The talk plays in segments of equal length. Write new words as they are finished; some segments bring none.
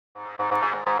Alright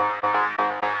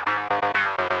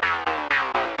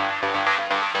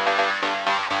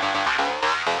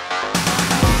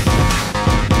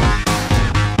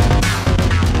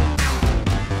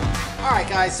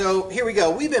guys, so here we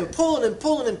go. We've been pulling and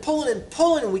pulling and pulling and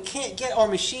pulling and we can't get our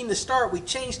machine to start. We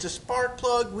changed the spark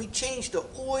plug, we changed the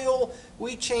oil,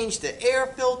 we changed the air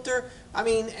filter. I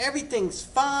mean, everything's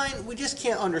fine. We just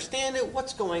can't understand it.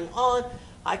 What's going on?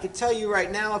 I could tell you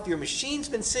right now, if your machine's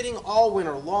been sitting all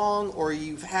winter long, or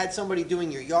you've had somebody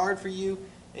doing your yard for you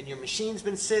and your machine's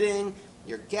been sitting,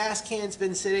 your gas can's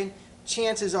been sitting,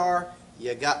 chances are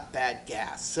you got bad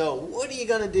gas. So what are you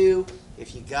going to do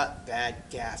if you got bad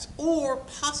gas? Or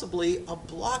possibly a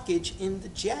blockage in the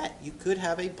jet. You could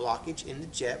have a blockage in the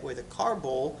jet where the carb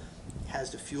bowl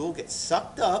has the fuel get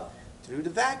sucked up through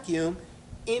the vacuum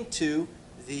into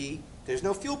the, there's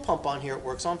no fuel pump on here, it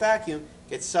works on vacuum,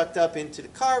 gets sucked up into the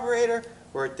carburetor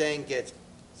where it then gets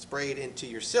sprayed into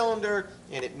your cylinder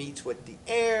and it meets with the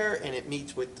air and it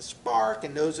meets with the spark,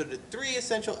 and those are the three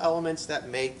essential elements that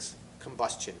makes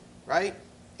combustion. Right?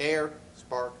 Air,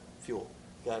 spark, fuel.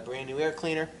 You got a brand new air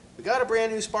cleaner. We got a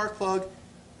brand new spark plug.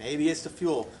 Maybe it's the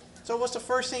fuel. So what's the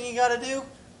first thing you got to do?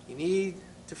 You need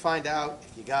to find out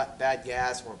if you got bad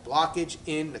gas or blockage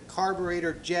in the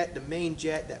carburetor jet, the main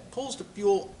jet that pulls the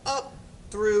fuel up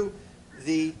through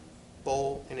the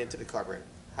bowl and into the carburetor.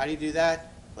 How do you do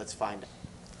that? Let's find out.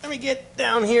 Let me get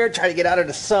down here, try to get out of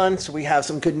the sun so we have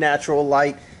some good natural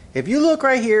light. If you look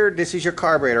right here, this is your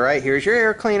carburetor, right? Here's your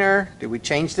air cleaner. Did we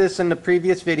change this in the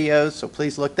previous videos? So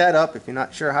please look that up if you're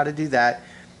not sure how to do that.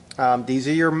 These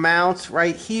are your mounts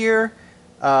right here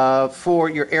for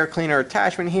your air cleaner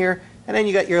attachment here. And then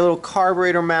you got your little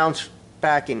carburetor mounts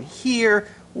back in here.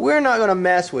 We're not going to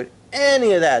mess with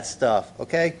any of that stuff,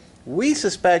 okay? We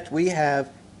suspect we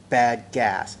have bad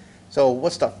gas. So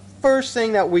what's the first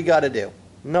thing that we got to do?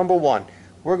 Number one,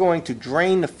 we're going to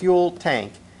drain the fuel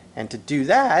tank. And to do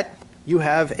that, you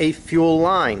have a fuel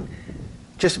line.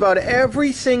 Just about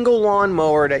every single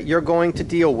lawnmower that you're going to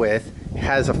deal with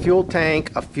has a fuel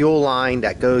tank, a fuel line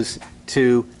that goes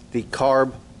to the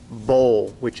carb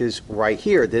bowl, which is right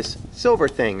here, this silver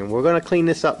thing. And we're going to clean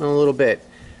this up in a little bit.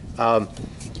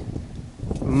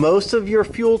 Most of your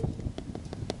fuel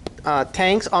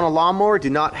tanks on a lawnmower do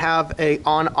not have a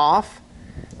on-off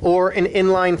or an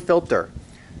inline filter.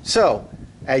 So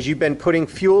as you've been putting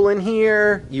fuel in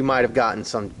here, you might have gotten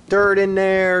some dirt in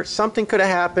there. Something could have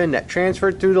happened that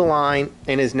transferred through the line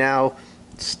and is now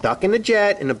stuck in the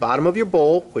jet in the bottom of your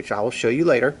bowl, which I will show you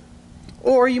later.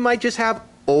 Or you might just have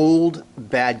old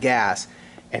bad gas.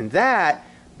 And that,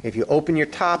 if you open your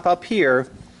top up here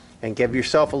and give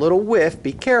yourself a little whiff,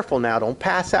 be careful now, don't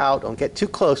pass out, don't get too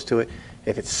close to it.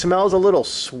 If it smells a little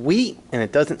sweet and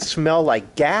it doesn't smell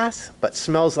like gas, but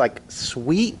smells like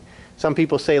sweet, some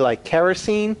people say like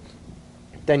kerosene,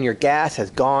 then your gas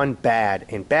has gone bad.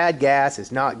 And bad gas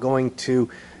is not going to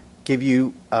give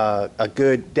you a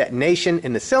good detonation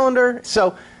in the cylinder.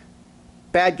 So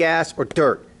bad gas or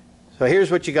dirt. So here's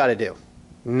what you got to do.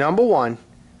 Number one,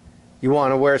 you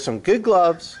want to wear some good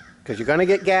gloves because you're going to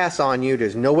get gas on you.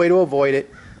 There's no way to avoid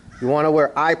it. You want to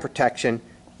wear eye protection.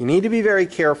 You need to be very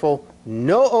careful.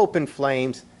 No open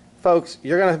flames. Folks,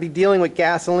 you're going to be dealing with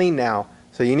gasoline now.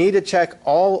 So you need to check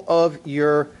all of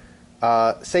your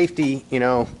safety, you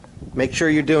know, make sure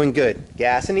you're doing good.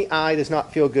 Gas in the eye does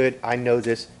not feel good. I know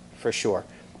this for sure.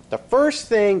 The first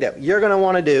thing that you're going to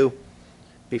want to do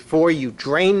before you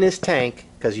drain this tank,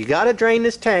 because you got to drain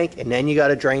this tank and then you got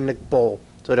to drain the bowl.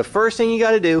 So the first thing you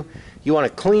got to do, you want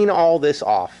to clean all this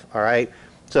off, all right?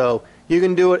 So you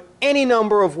can do it any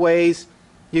number of ways.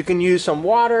 You can use some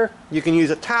water, you can use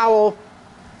a towel,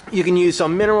 you can use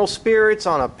some mineral spirits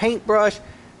on a paintbrush,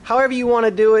 however you want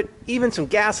to do it, even some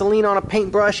gasoline on a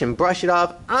paintbrush and brush it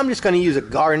off. I'm just going to use a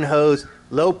garden hose,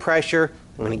 low pressure.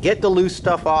 I'm going to get the loose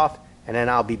stuff off and then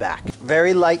I'll be back.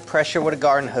 Very light pressure with a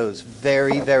garden hose,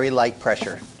 very, very light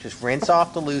pressure. Just rinse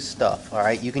off the loose stuff, all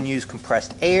right? You can use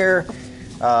compressed air,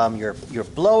 your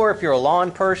blower if you're a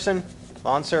lawn person,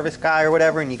 lawn service guy or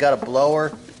whatever, and you got a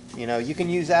blower, you know, you can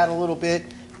use that a little bit,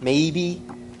 maybe,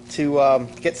 to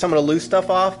get some of the loose stuff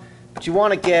off, but you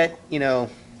want to get, you know,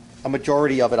 a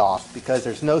majority of it off because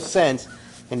there's no sense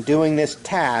in doing this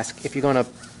task if you're going to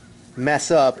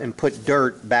mess up and put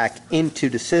dirt back into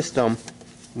the system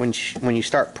when you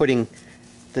start putting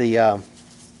the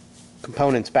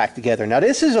components back together. Now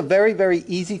this is a very, very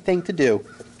easy thing to do.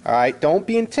 All right, don't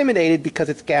be intimidated because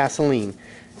it's gasoline.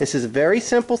 This is a very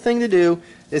simple thing to do.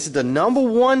 This is the number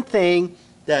one thing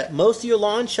that most of your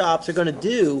lawn shops are going to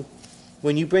do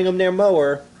when you bring them their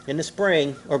mower in the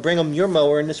spring, or bring them your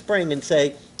mower in the spring and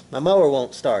say, my mower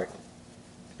won't start.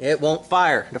 it won't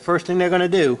fire. The first thing they're going to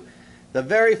do, the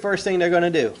very first thing they're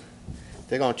going to do,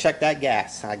 they're going to check that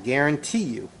gas. I guarantee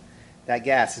you that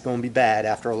gas is going to be bad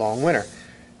after a long winter.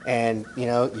 And, you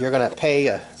know, you're going to pay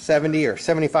a $70 or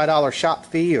 $75 shop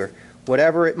fee or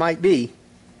whatever it might be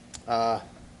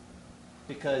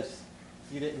because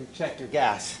you didn't check your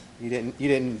gas. You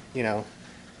didn't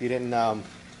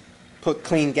put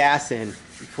clean gas in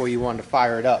before you wanted to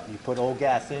fire it up. You put old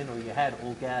gas in, or you had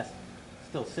old gas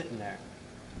still sitting there.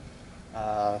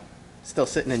 Still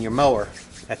sitting in your mower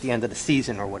at the end of the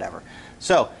season or whatever.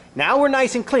 So now we're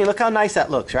nice and clean. Look how nice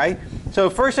that looks, right? So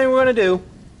first thing we're going to do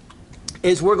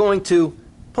is we're going to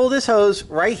pull this hose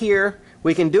right here.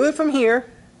 We can do it from here,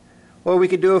 or we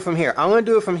could do it from here. I'm going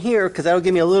to do it from here because that'll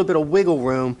give me a little bit of wiggle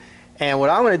room. And what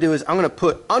I'm going to do is I'm going to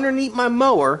put underneath my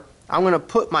mower, I'm going to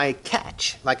put my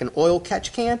catch, like an oil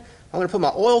catch can. I'm going to put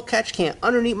my oil catch can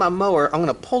underneath my mower. I'm going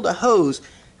to pull the hose,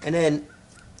 and then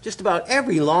just about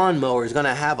every lawnmower is going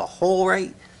to have a hole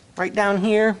right down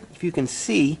here. If you can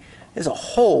see, there's a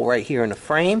hole right here in the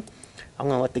frame. I'm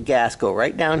going to let the gas go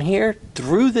right down here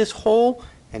through this hole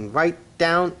and right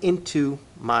down into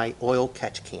my oil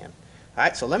catch can.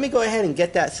 Alright, so let me go ahead and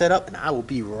get that set up and I will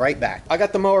be right back. I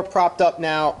got the mower propped up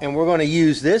now, and we're going to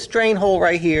use this drain hole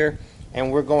right here,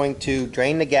 and we're going to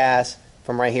drain the gas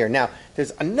from right here. Now,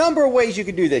 there's a number of ways you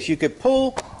could do this. You could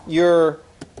pull your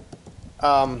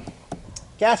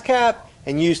gas cap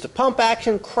and use the pump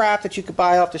action crap that you could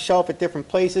buy off the shelf at different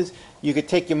places. You could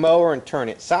take your mower and turn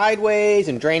it sideways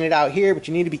and drain it out here, but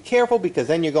you need to be careful because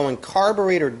then you're going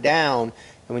carburetor down,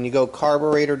 and when you go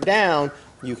carburetor down,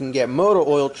 you can get motor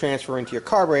oil transfer into your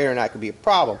carburetor, and that could be a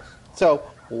problem. So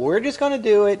we're just going to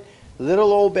do it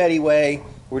little old Betty way.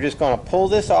 We're just going to pull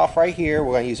this off right here.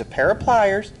 We're going to use a pair of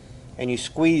pliers, and you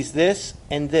squeeze this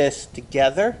and this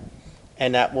together,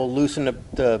 and that will loosen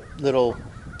the little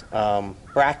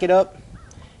bracket up.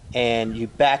 And you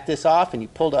back this off and you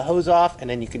pull the hose off, and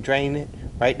then you can drain it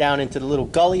right down into the little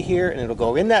gully here, and it'll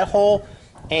go in that hole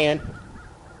and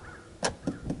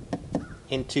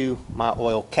into my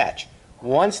oil catch.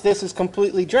 Once this is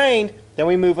completely drained, then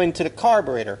we move into the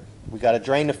carburetor. We got to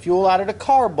drain the fuel out of the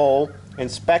carb bowl,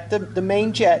 inspect the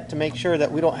main jet to make sure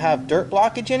that we don't have dirt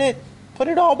blockage in it, put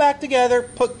it all back together,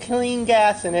 put clean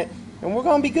gas in it, and we're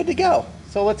going to be good to go.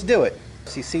 So let's do it.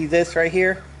 So you see this right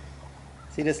here?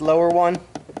 See this lower one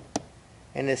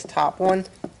and this top one?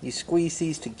 You squeeze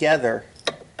these together,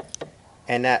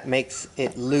 and that makes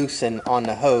it loosen on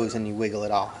the hose, and you wiggle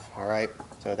it off. All right,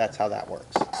 so that's how that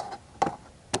works.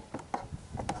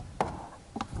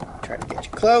 Try to get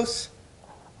you close,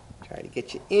 try to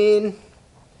get you in.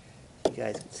 You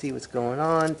guys can see what's going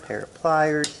on. Pair of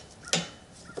pliers,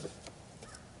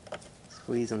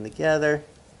 squeeze them together,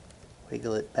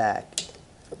 wiggle it back.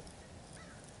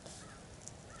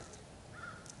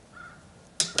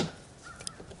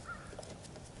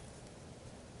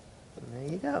 There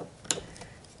you go.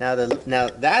 Now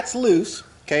that's loose.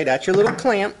 Okay, that's your little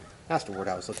clamp. That's the word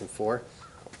I was looking for.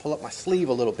 I'll pull up my sleeve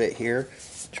a little bit here.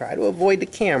 Try to avoid the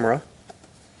camera.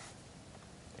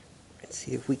 Let's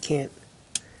see if we can't.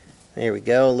 There we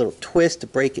go. A little twist to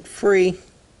break it free.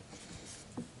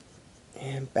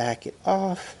 And back it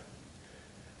off.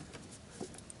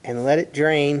 And let it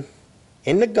drain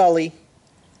in the gully,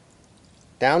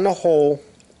 down the hole,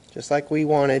 just like we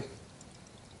wanted,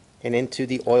 and into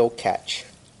the oil catch.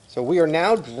 So we are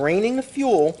now draining the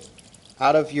fuel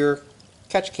out of your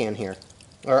catch can here.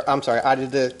 Or, I'm sorry, out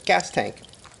of the gas tank.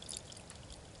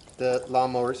 The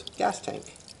lawnmower's gas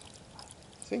tank.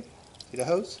 See? See the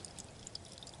hose?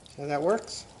 See how that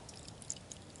works?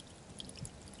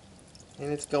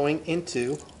 And it's going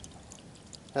into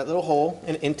that little hole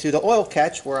and into the oil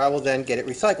catch, where I will then get it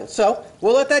recycled. So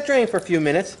we'll let that drain for a few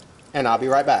minutes, and I'll be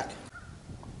right back.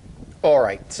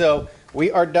 Alright, so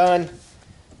we are done.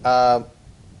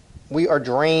 We are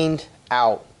drained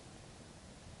out.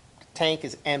 The tank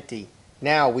is empty.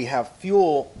 Now we have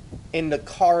fuel in the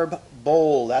carb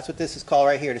bowl. That's what this is called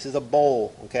right here. This is a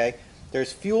bowl, okay?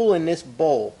 There's fuel in this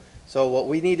bowl. So what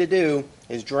we need to do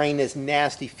is drain this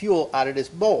nasty fuel out of this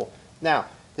bowl. Now,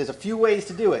 there's a few ways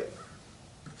to do it.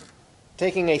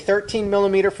 Taking a 13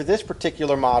 millimeter for this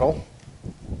particular model,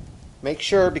 make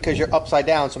sure, because you're upside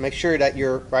down, so make sure that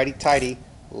you're righty-tighty,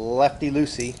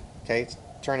 lefty-loosey, okay, it's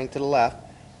turning to the left.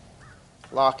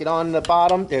 Lock it on the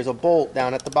bottom. There's a bolt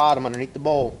down at the bottom underneath the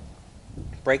bowl.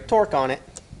 Brake torque on it.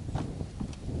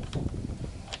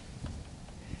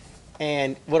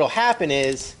 And what'll happen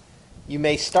is you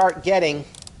may start getting,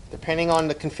 depending on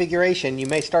the configuration, you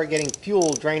may start getting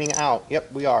fuel draining out.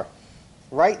 Yep, we are.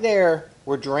 Right there,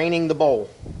 we're draining the bowl.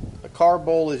 The carb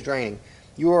bowl is draining.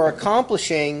 You are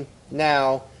accomplishing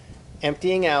now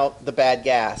emptying out the bad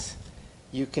gas.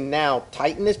 You can now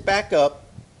tighten this back up,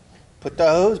 put the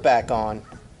hose back on,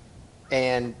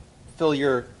 and fill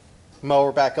your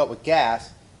mower back up with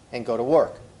gas and go to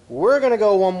work. We're going to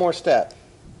go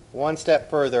one step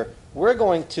further. We're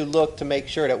going to look to make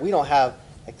sure that we don't have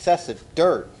excessive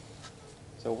dirt.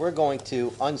 So we're going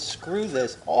to unscrew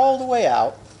this all the way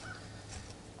out,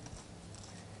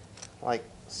 like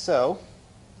so.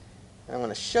 And I'm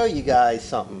going to show you guys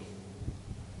something.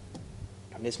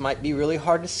 And this might be really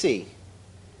hard to see.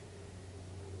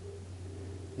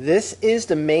 This is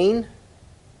the main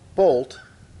bolt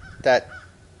that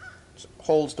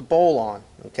holds the bowl on,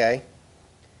 okay?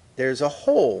 There's a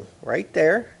hole right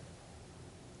there.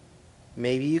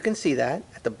 Maybe you can see that.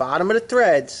 At the bottom of the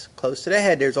threads, close to the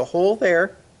head, there's a hole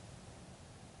there.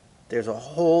 There's a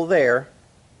hole there.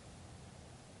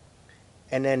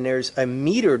 And then there's a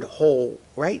metered hole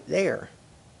right there.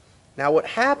 Now what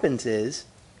happens is,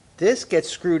 this gets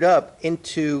screwed up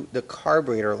into the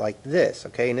carburetor like this,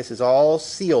 okay? And this is all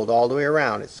sealed all the way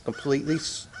around. It's completely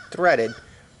threaded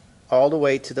all the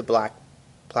way to the black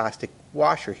plastic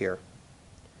washer here.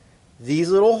 These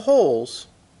little holes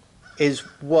is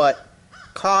what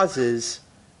causes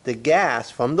the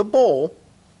gas from the bowl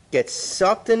gets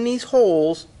sucked in these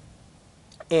holes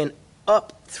and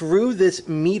up through this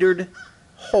metered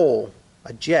hole,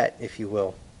 a jet if you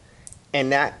will,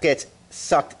 and that gets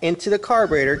sucked into the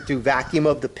carburetor through vacuum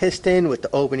of the piston with the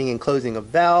opening and closing of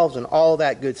valves and all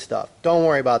that good stuff. Don't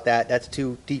worry about that. That's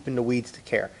too deep in the weeds to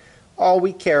care. All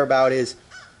we care about is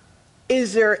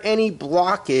there any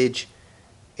blockage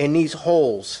in these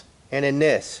holes and in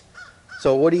this?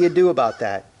 So what do you do about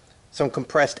that? Some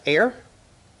compressed air,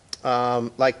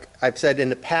 like I've said in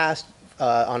the past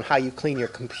on how you clean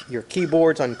your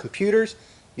keyboards on computers.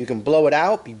 You can blow it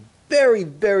out. Be very,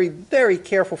 very, very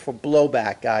careful for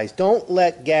blowback, guys. Don't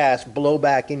let gas blow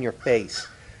back in your face.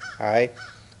 All right.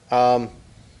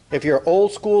 If you're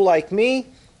old school like me,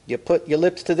 you put your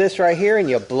lips to this right here and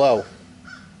you blow.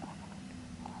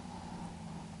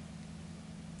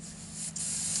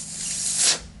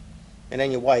 And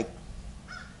then you wipe.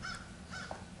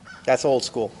 That's old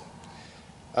school.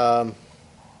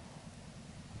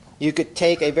 You could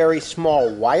take a very small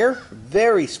wire,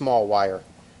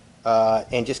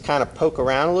 and just kind of poke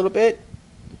around a little bit.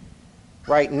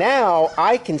 Right now,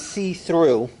 I can see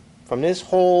through from this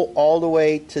hole all the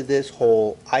way to this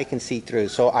hole. I can see through.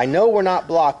 So I know we're not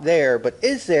blocked there, but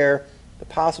is there the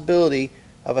possibility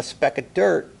of a speck of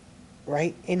dirt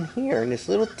right in here, in this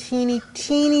little teeny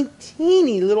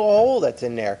little hole that's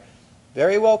in there?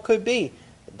 Very well could be.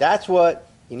 That's what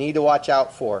you need to watch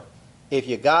out for. If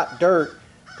you got dirt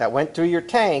that went through your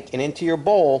tank and into your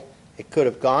bowl, it could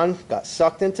have got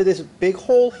sucked into this big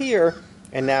hole here,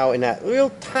 and now in that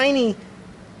real tiny,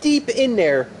 deep in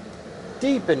there,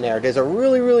 there's a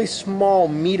really small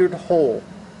metered hole.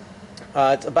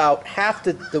 It's about half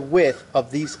the width of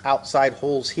these outside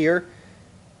holes here.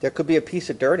 There could be a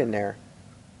piece of dirt in there.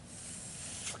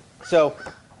 So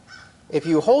if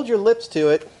you hold your lips to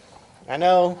it, I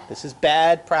know this is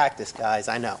bad practice, guys,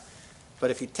 I know. But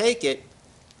if you take it,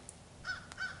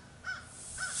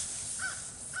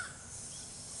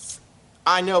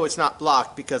 I know it's not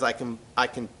blocked because I can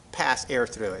pass air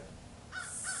through it.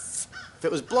 If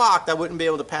it was blocked, I wouldn't be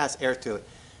able to pass air through it.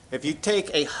 If you take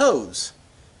a hose,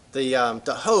 the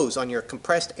hose on your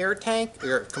compressed air tank,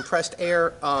 your compressed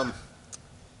air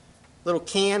little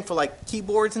can for like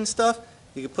keyboards and stuff,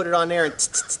 you can put it on there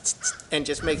and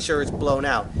just make sure it's blown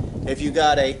out. If you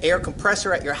got a air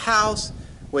compressor at your house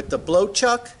with the blow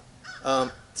chuck,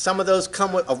 some of those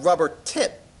come with a rubber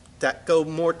tip that go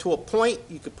more to a point.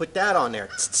 You could put that on there.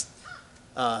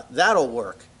 That'll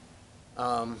work.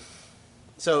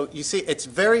 So you see, it's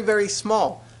very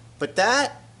small. But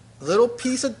that little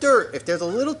piece of dirt, if there's a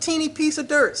little teeny piece of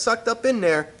dirt sucked up in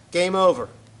there, game over.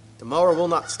 The mower will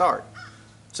not start.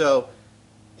 So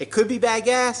it could be bad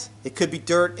gas. It could be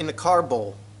dirt in the carb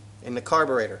bowl, in the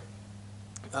carburetor.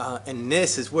 And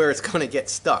this is where it's going to get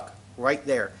stuck, right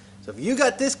there. So if you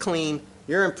got this clean,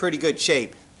 you're in pretty good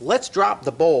shape. Let's drop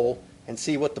the bowl and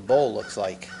see what the bowl looks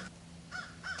like.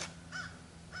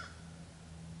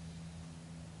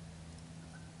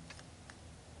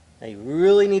 Now you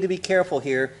really need to be careful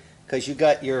here because you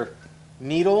got your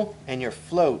needle and your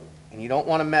float and you don't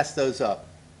want to mess those up.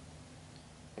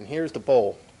 And here's the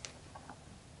bowl.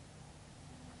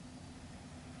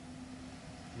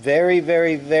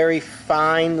 Very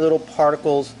fine little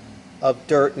particles of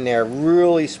dirt in there,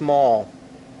 really small.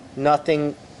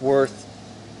 Nothing worth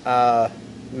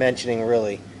mentioning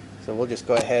really. So we'll just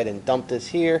go ahead and dump this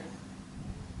here.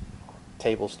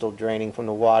 Table's still draining from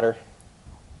the water.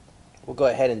 We'll go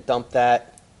ahead and dump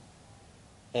that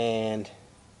and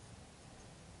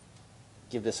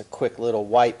give this a quick little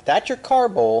wipe. That's your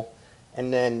carb bowl,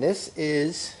 and then this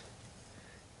is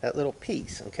that little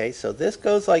piece. Okay, so this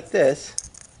goes like this,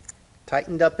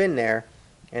 tightened up in there,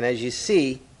 and as you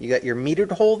see, you got your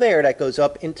metered hole there that goes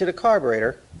up into the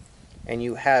carburetor, and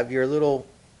you have your little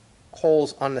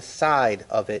holes on the side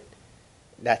of it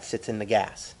that sits in the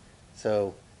gas.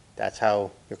 So that's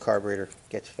how your carburetor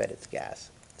gets fed its gas.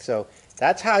 So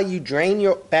that's how you drain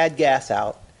your bad gas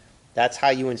out. That's how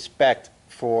you inspect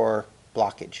for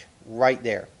blockage, right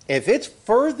there. If it's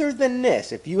further than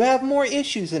this, if you have more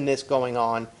issues than this going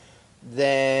on,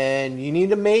 then you need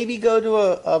to maybe go to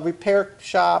a repair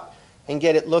shop and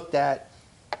get it looked at.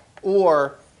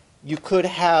 Or you could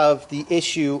have the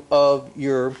issue of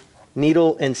your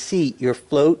needle and seat, your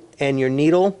float and your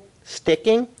needle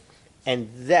sticking, and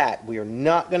that we are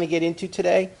not going to get into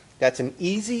today. That's an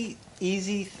easy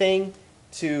thing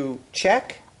to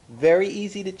check, very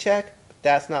easy to check, but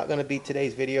that's not going to be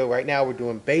today's video. Right now we're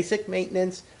doing basic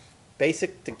maintenance,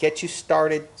 basic to get you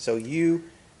started so you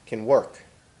can work.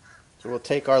 So we'll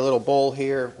take our little bowl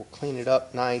here, we'll clean it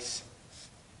up nice,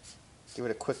 give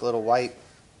it a quick little wipe,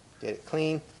 get it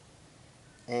clean,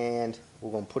 and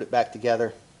we're going to put it back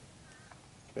together.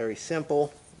 Very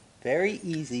simple, very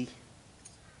easy.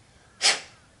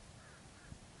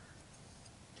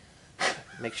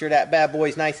 Make sure that bad boy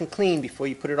is nice and clean before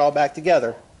you put it all back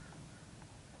together.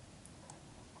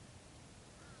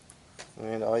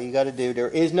 And all you got to do, there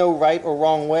is no right or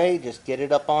wrong way, just get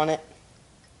it up on it.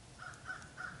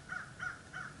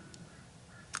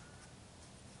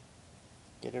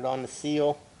 Get it on the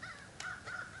seal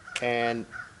and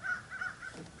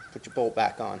put your bolt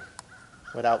back on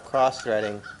without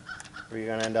cross-threading, or you're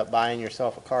going to end up buying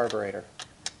yourself a carburetor.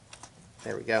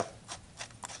 There we go.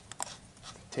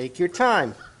 Take your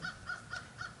time.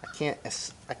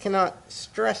 I cannot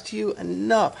stress to you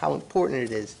enough how important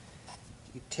it is.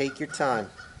 You take your time.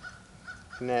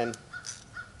 And then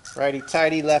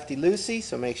righty-tighty, lefty-loosey,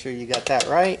 so make sure you got that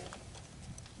right.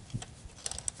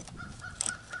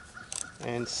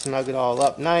 And snug it all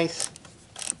up nice.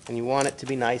 And you want it to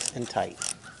be nice and tight.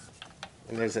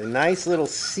 And there's a nice little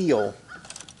seal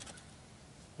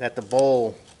that the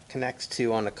bowl connects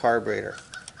to on the carburetor.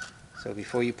 So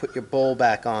before you put your bowl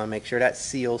back on, make sure that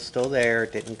seal's still there,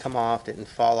 didn't come off, didn't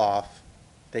fall off.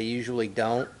 They usually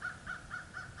don't.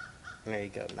 And there you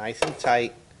go, nice and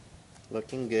tight,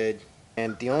 looking good.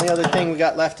 And the only other thing we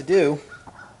got left to do,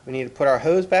 we need to put our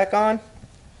hose back on.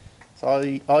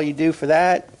 So all you do for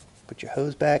that, put your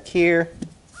hose back here,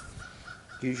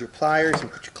 use your pliers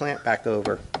and put your clamp back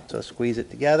over. So squeeze it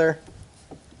together,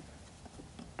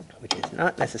 which is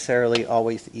not necessarily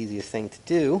always the easiest thing to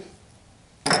do.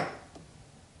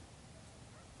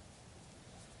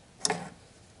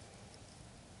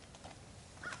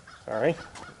 Sorry,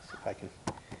 let's see if I can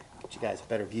get you guys a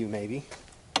better view maybe.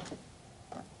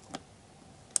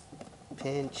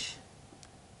 Pinch,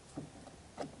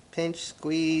 pinch,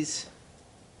 squeeze,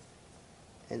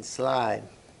 and slide.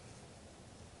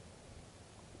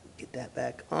 Get that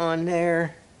back on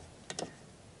there.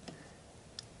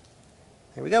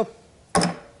 There we go.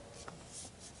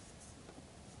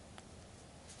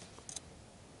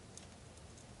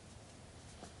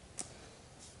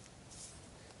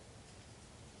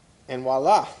 And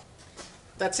voila.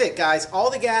 That's it, guys.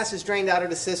 All the gas is drained out of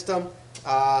the system.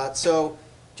 So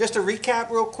just to recap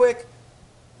real quick,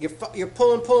 you're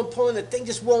pulling, the thing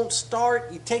just won't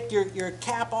start. You take your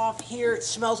cap off here, it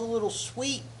smells a little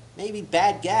sweet, maybe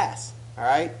bad gas. All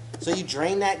right, so you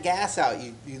drain that gas out.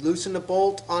 You loosen the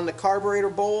bolt on the carburetor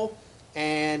bowl,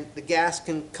 and the gas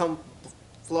can come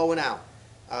flowing out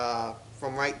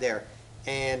from right there.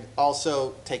 And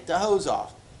also take the hose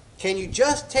off. Can you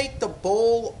just take the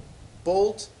bolt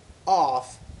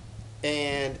off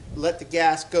and let the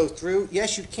gas go through?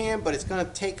 Yes, you can, but it's going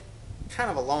to take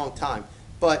kind of a long time.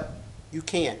 But you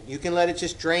can let it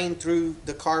just drain through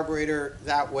the carburetor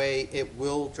that way. It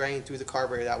will drain through the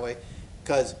carburetor that way,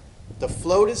 because the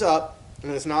float is up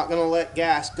and it's not going to let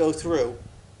gas go through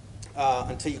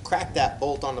until you crack that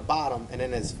bolt on the bottom. And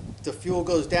then as the fuel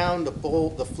goes down, the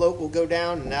float will go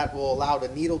down, and that will allow the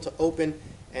needle to open,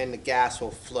 and the gas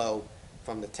will flow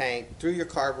from the tank through your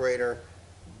carburetor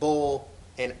bowl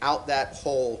and out that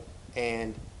hole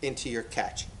and into your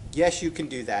catch. Yes, you can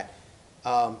do that.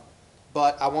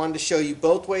 But I wanted to show you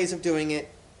both ways of doing it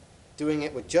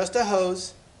with just a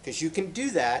hose, because you can do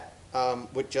that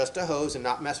with just a hose and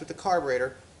not mess with the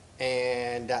carburetor.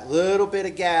 And that little bit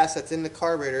of gas that's in the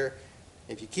carburetor,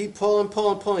 if you keep pulling,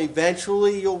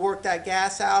 eventually you'll work that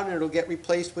gas out and it'll get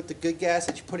replaced with the good gas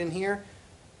that you put in here.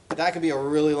 But that could be a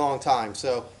really long time.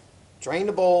 So drain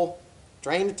the bowl,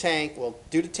 drain the tank. We'll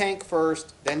do the tank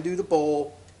first, then do the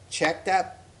bowl. Check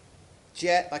that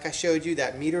jet, like I showed you,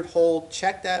 that metered hole.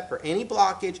 Check that for any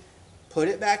blockage. Put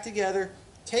it back together.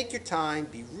 Take your time.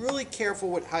 Be really careful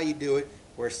with how you do it.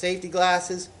 Wear safety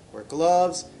glasses. Wear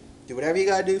gloves. Do whatever you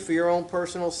got to do for your own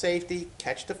personal safety.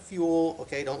 Catch the fuel.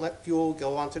 Okay, don't let fuel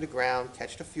go onto the ground.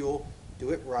 Catch the fuel. Do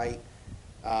it right.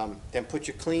 Then put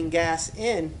your clean gas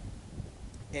in,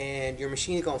 and your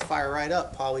machine is going to fire right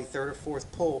up, probably third or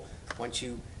fourth pull once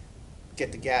you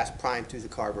get the gas primed through the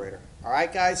carburetor. All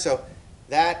right, guys, so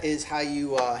that is how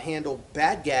you handle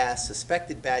bad gas,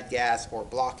 suspected bad gas, or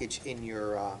blockage in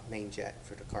your main jet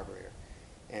for the carburetor.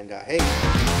 And hey,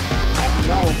 happy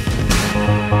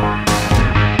knowing.